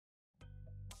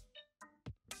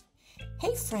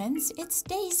Hey friends, it's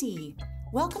Daisy.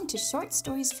 Welcome to Short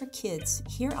Stories for Kids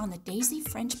here on the Daisy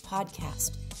French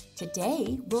podcast.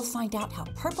 Today, we'll find out how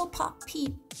Purple Pop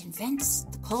Pete invents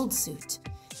the cold suit.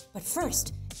 But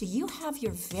first, do you have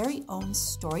your very own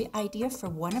story idea for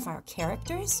one of our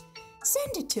characters?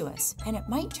 Send it to us, and it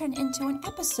might turn into an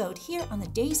episode here on the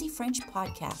Daisy French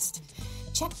podcast.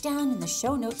 Check down in the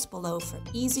show notes below for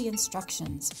easy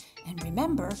instructions. And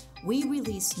remember, we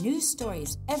release new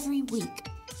stories every week.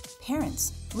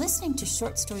 Parents, listening to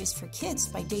Short Stories for Kids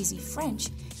by Daisy French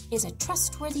is a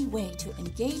trustworthy way to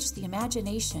engage the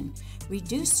imagination,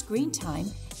 reduce screen time,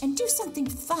 and do something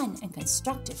fun and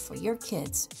constructive for your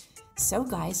kids. So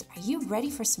guys, are you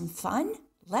ready for some fun?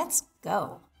 Let's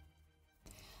go!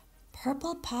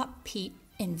 Purple Pop Pete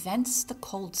invents the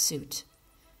cold suit.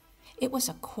 It was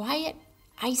a quiet,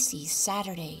 icy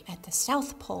Saturday at the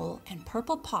South Pole, and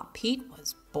Purple Pop Pete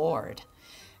was bored.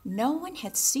 No one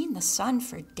had seen the sun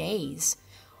for days,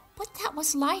 but that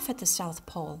was life at the South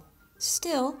Pole.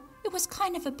 Still, it was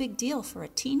kind of a big deal for a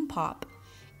teen pop.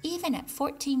 Even at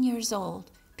 14 years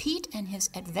old, Pete and his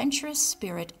adventurous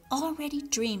spirit already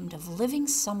dreamed of living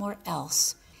somewhere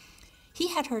else. He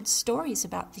had heard stories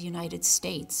about the United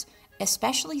States,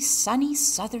 especially sunny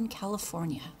Southern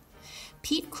California.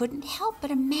 Pete couldn't help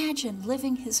but imagine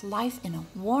living his life in a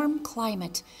warm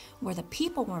climate where the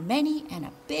people were many and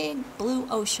a big blue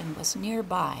ocean was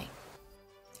nearby.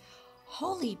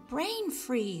 Holy brain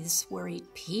freeze, worried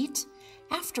Pete.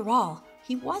 After all,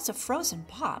 he was a frozen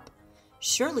pop.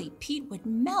 Surely Pete would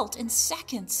melt in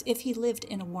seconds if he lived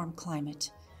in a warm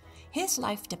climate. His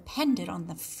life depended on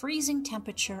the freezing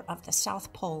temperature of the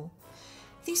South Pole.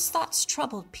 These thoughts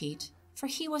troubled Pete, for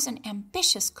he was an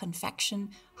ambitious confection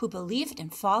who believed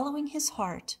in following his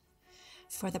heart.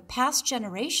 For the past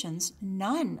generations,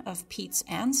 none of Pete's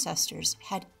ancestors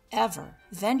had ever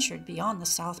ventured beyond the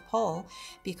South Pole,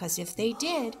 because if they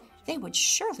did, they would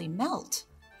surely melt.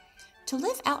 To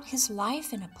live out his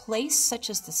life in a place such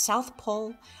as the South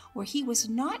Pole, where he was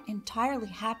not entirely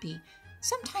happy,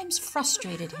 sometimes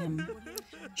frustrated him.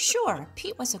 Sure,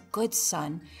 Pete was a good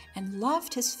son and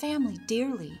loved his family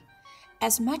dearly.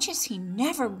 As much as he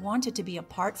never wanted to be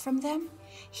apart from them,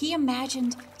 he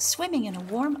imagined swimming in a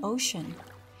warm ocean.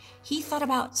 He thought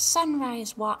about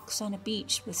sunrise walks on a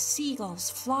beach with seagulls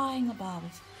flying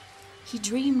above. He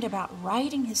dreamed about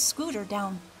riding his scooter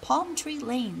down palm tree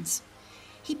lanes.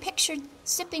 He pictured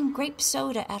sipping grape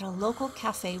soda at a local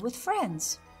cafe with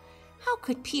friends. How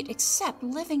could Pete accept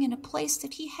living in a place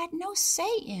that he had no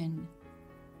say in?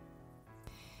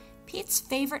 Pete's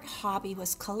favorite hobby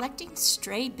was collecting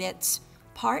stray bits,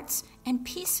 parts, and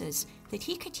pieces that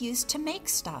he could use to make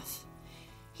stuff.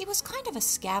 He was kind of a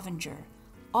scavenger,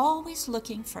 always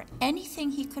looking for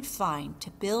anything he could find to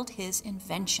build his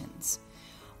inventions.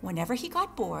 Whenever he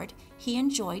got bored, he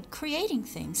enjoyed creating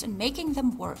things and making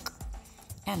them work.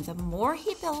 And the more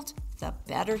he built, the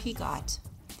better he got.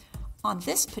 On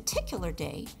this particular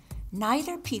day,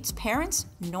 neither Pete's parents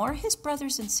nor his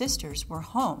brothers and sisters were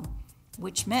home,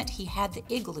 which meant he had the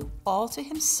igloo all to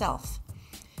himself.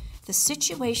 The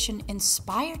situation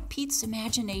inspired Pete's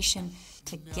imagination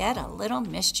to get a little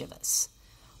mischievous.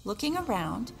 Looking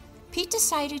around, Pete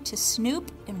decided to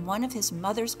snoop in one of his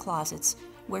mother's closets,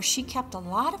 where she kept a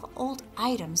lot of old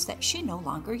items that she no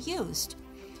longer used.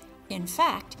 In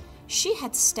fact, she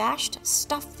had stashed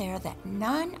stuff there that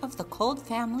none of the Cold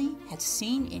family had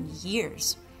seen in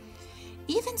years.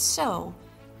 Even so,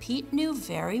 Pete knew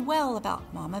very well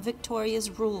about Mama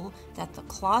Victoria's rule that the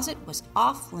closet was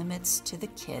off limits to the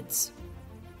kids.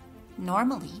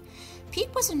 Normally,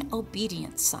 Pete was an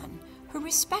obedient son who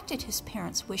respected his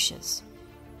parents' wishes.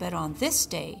 But on this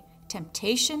day,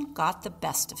 temptation got the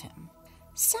best of him.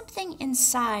 Something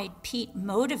inside Pete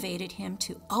motivated him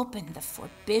to open the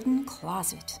forbidden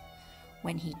closet.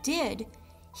 When he did,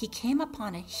 he came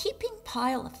upon a heaping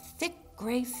pile of thick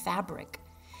gray fabric.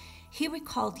 He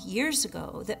recalled years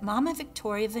ago that Mama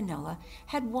Victoria Vanilla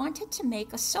had wanted to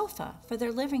make a sofa for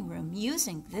their living room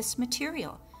using this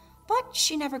material, but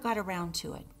she never got around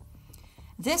to it.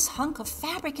 This hunk of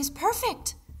fabric is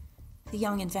perfect, the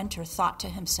young inventor thought to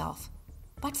himself.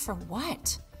 But for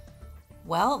what?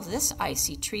 Well, this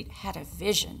icy treat had a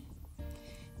vision.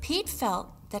 Pete felt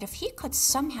that if he could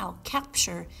somehow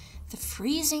capture the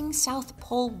freezing South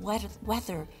Pole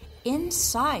weather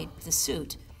inside the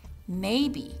suit,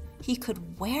 maybe he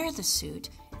could wear the suit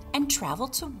and travel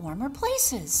to warmer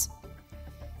places.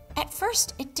 At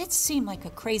first, it did seem like a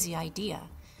crazy idea,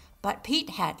 but Pete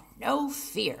had no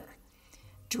fear.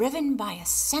 Driven by a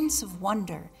sense of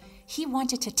wonder, he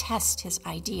wanted to test his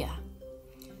idea.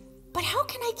 But how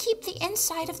can I keep the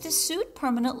inside of the suit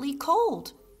permanently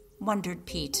cold? Wondered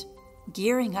Pete.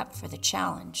 gearing up for the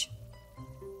challenge.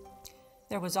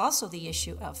 There was also the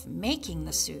issue of making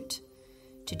the suit.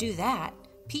 To do that,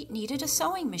 Pete needed a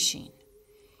sewing machine.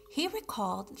 He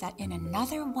recalled that in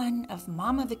another one of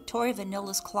Mama Victoria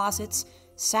Vanilla's closets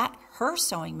sat her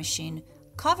sewing machine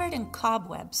covered in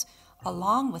cobwebs,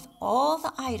 along with all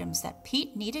the items that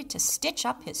Pete needed to stitch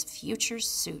up his future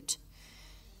suit.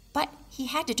 But he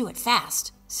had to do it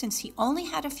fast, since he only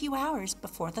had a few hours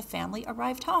before the family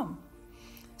arrived home.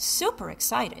 Super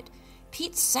excited,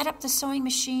 Pete set up the sewing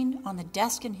machine on the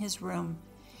desk in his room.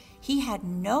 He had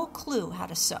no clue how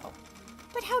to sew,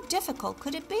 but how difficult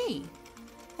could it be?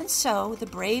 And so the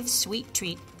brave sweet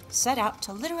treat set out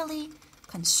to literally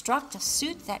construct a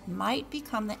suit that might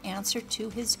become the answer to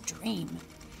his dream.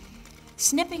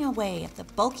 Snipping away at the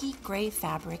bulky gray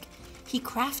fabric, he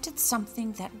crafted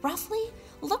something that roughly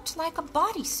looked like a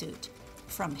bodysuit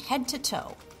from head to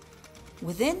toe.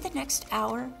 Within the next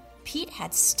hour, Pete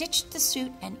had stitched the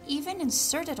suit and even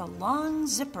inserted a long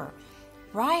zipper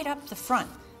right up the front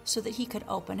so that he could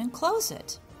open and close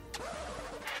it.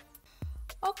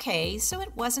 Okay, so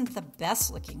it wasn't the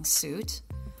best-looking suit,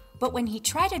 but when he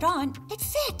tried it on, it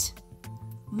fit.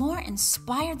 More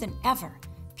inspired than ever,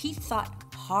 Pete thought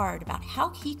hard about how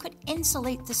he could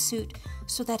insulate the suit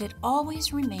so that it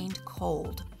always remained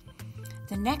cold.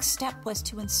 The next step was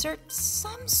to insert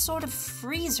some sort of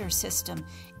freezer system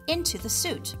into the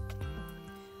suit.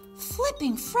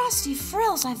 Flipping frosty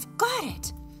frills, I've got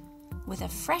it! With a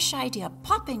fresh idea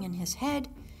popping in his head,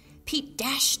 Pete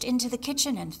dashed into the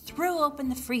kitchen and threw open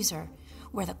the freezer,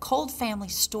 where the Cold family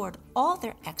stored all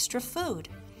their extra food.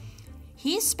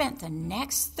 He spent the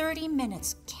next 30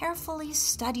 minutes carefully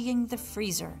studying the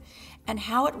freezer and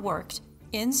how it worked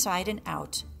inside and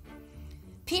out.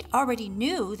 Pete already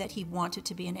knew that he wanted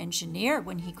to be an engineer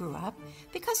when he grew up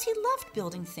because he loved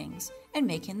building things and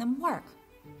making them work.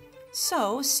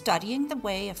 So, studying the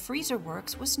way a freezer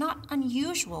works was not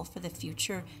unusual for the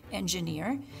future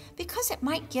engineer because it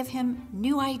might give him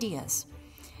new ideas.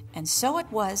 And so it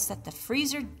was that the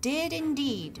freezer did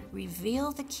indeed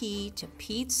reveal the key to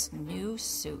Pete's new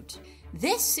suit.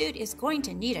 This suit is going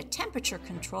to need a temperature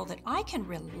control that I can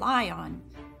rely on,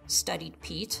 studied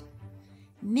Pete.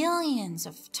 Millions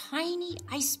of tiny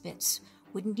ice bits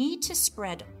would need to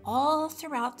spread all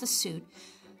throughout the suit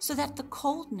so that the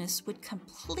coldness would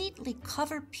completely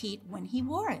cover Pete when he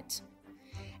wore it.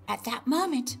 At that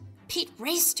moment, Pete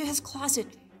raced to his closet,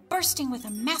 bursting with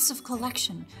a massive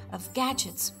collection of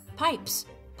gadgets, pipes,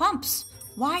 pumps,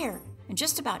 wire, and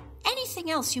just about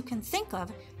anything else you can think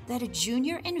of that a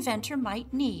junior inventor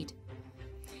might need.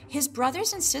 His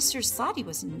brothers and sisters thought he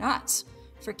was nuts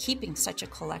for keeping such a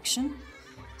collection.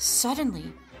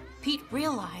 Suddenly, Pete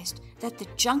realized that the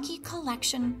junky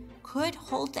collection could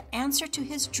hold the answer to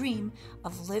his dream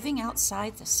of living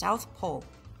outside the South Pole.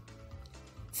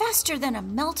 Faster than a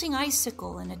melting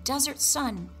icicle in a desert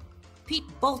sun, Pete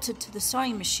bolted to the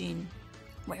sewing machine,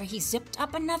 where he zipped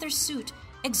up another suit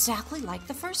exactly like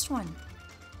the first one.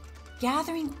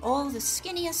 Gathering all the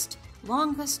skinniest,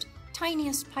 longest,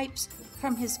 tiniest pipes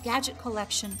from his gadget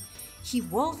collection, he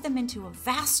wove them into a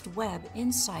vast web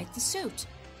inside the suit.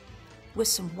 With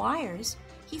some wires,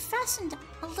 he fastened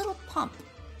a little pump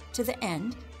to the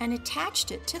end and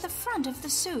attached it to the front of the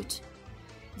suit.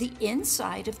 The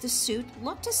inside of the suit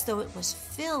looked as though it was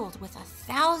filled with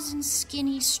 1,000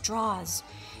 skinny straws,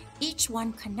 each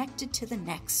one connected to the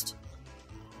next.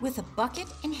 With a bucket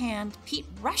in hand, Pete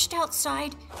rushed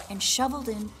outside and shoveled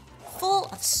in full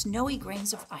of snowy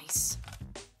grains of ice.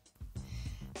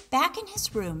 Back in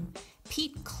his room,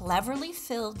 Pete cleverly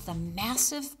filled the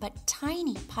massive but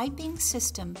tiny piping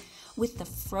system with the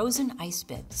frozen ice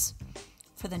bits.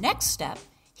 For the next step,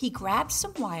 he grabbed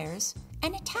some wires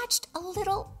and attached a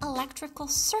little electrical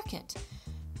circuit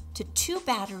to 2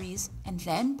 batteries and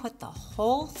then put the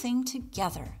whole thing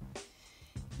together.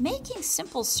 Making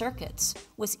simple circuits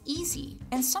was easy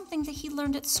and something that he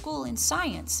learned at school in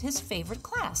science, his favorite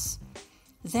class.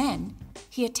 Then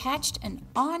he attached an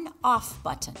on-off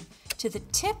button to the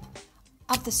tip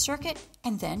of the circuit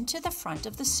and then to the front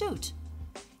of the suit.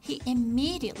 He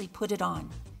immediately put it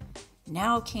on.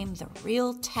 Now came the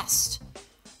real test.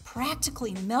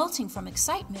 Practically melting from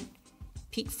excitement,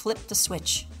 Pete flipped the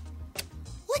switch.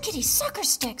 "Lickety sucker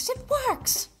sticks, it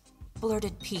works!"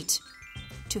 blurted Pete.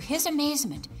 To his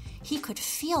amazement, he could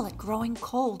feel it growing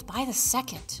cold by the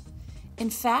second. In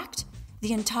fact,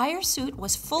 the entire suit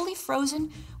was fully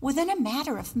frozen within a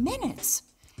matter of minutes.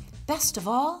 Best of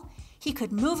all, he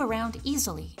could move around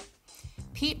easily.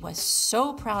 Pete was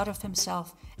so proud of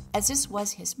himself, as this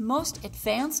was his most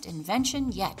advanced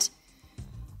invention yet.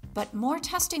 But more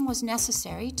testing was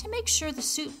necessary to make sure the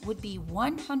suit would be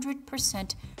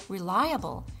 100%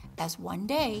 reliable, as one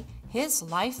day his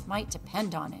life might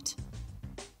depend on it.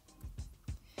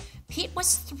 Pete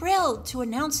was thrilled to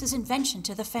announce his invention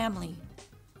to the family.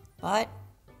 But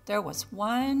there was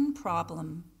one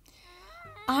problem.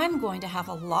 I'm going to have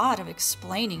a lot of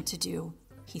explaining to do,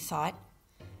 he thought,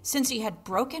 since he had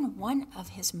broken one of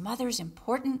his mother's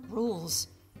important rules.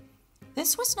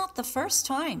 This was not the first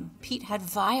time Pete had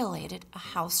violated a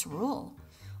house rule,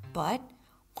 but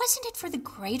wasn't it for the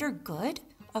greater good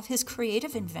of his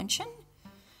creative invention?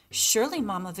 Surely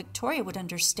Mama Victoria would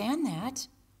understand that.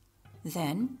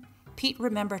 Then Pete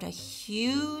remembered a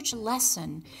huge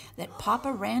lesson that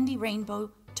Papa Randy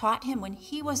Rainbow taught him when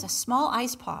he was a small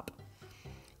ice pop.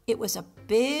 It was a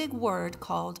big word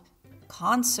called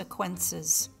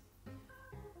consequences.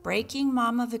 Breaking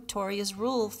Mama Victoria's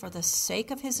rule for the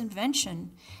sake of his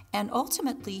invention and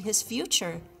ultimately his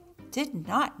future did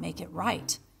not make it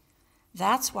right.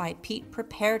 That's why Pete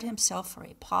prepared himself for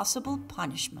a possible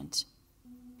punishment.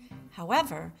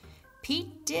 However,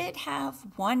 Pete did have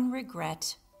one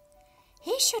regret.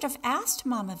 He should have asked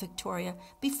Mama Victoria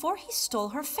before he stole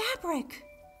her fabric.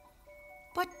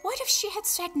 But what if she had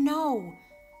said no,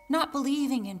 not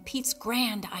believing in Pete's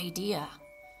grand idea?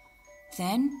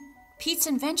 Then Pete's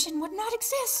invention would not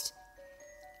exist.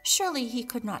 Surely he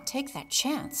could not take that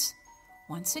chance.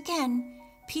 Once again,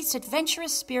 Pete's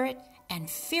adventurous spirit and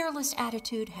fearless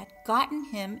attitude had gotten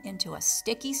him into a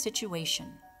sticky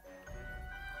situation.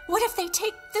 What if they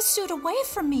take the suit away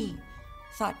from me?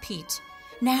 Thought Pete,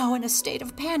 now in a state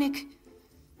of panic.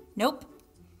 Nope.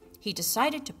 He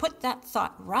decided to put that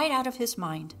thought right out of his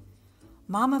mind.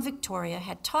 Mama Victoria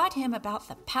had taught him about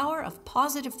the power of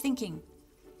positive thinking.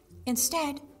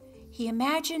 Instead, he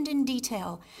imagined in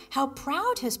detail how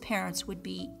proud his parents would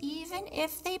be even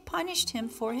if they punished him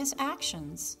for his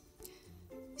actions.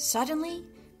 Suddenly,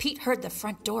 Pete heard the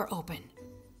front door open.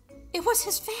 It was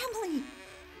his family.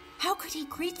 How could he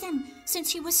greet them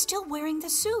since he was still wearing the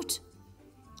suit?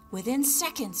 Within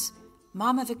seconds,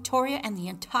 Mama Victoria and the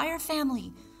entire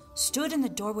family stood in the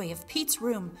doorway of Pete's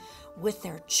room with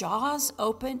their jaws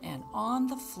open and on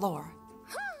the floor.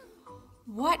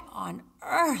 "What on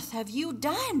earth have you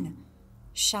done?"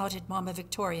 shouted Mama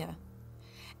Victoria.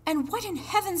 "And what in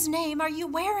heaven's name are you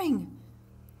wearing?"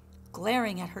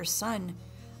 Glaring at her son,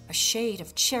 a shade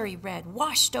of cherry red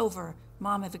washed over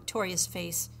Mama Victoria's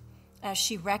face as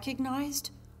she recognized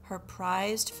her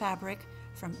prized fabric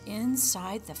from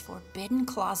inside the forbidden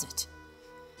closet.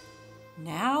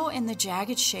 Now in the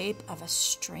jagged shape of a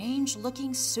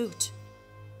strange-looking suit,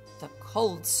 the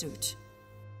cold suit.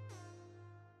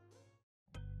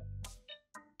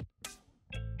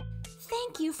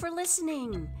 Thank you for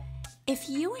listening. If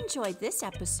you enjoyed this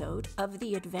episode of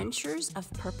The Adventures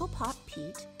of Purple Pop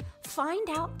Pete, find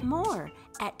out more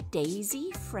at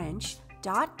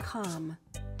daisyfrench.com.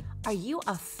 Are you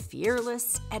a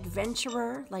fearless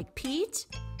adventurer like Pete?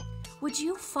 Would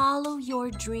you follow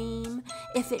your dream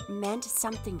if it meant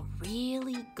something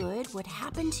really good would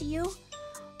happen to you?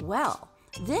 Well,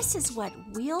 this is what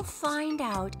we'll find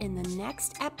out in the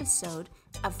next episode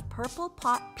of Purple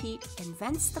Pop Pete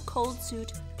Invents the Cold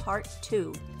Suit Part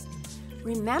 2.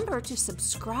 Remember to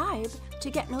subscribe to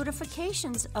get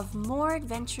notifications of more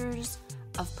adventures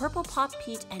of Purple Pop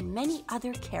Pete and many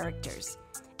other characters.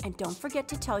 And don't forget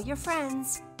to tell your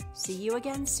friends. See you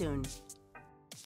again soon.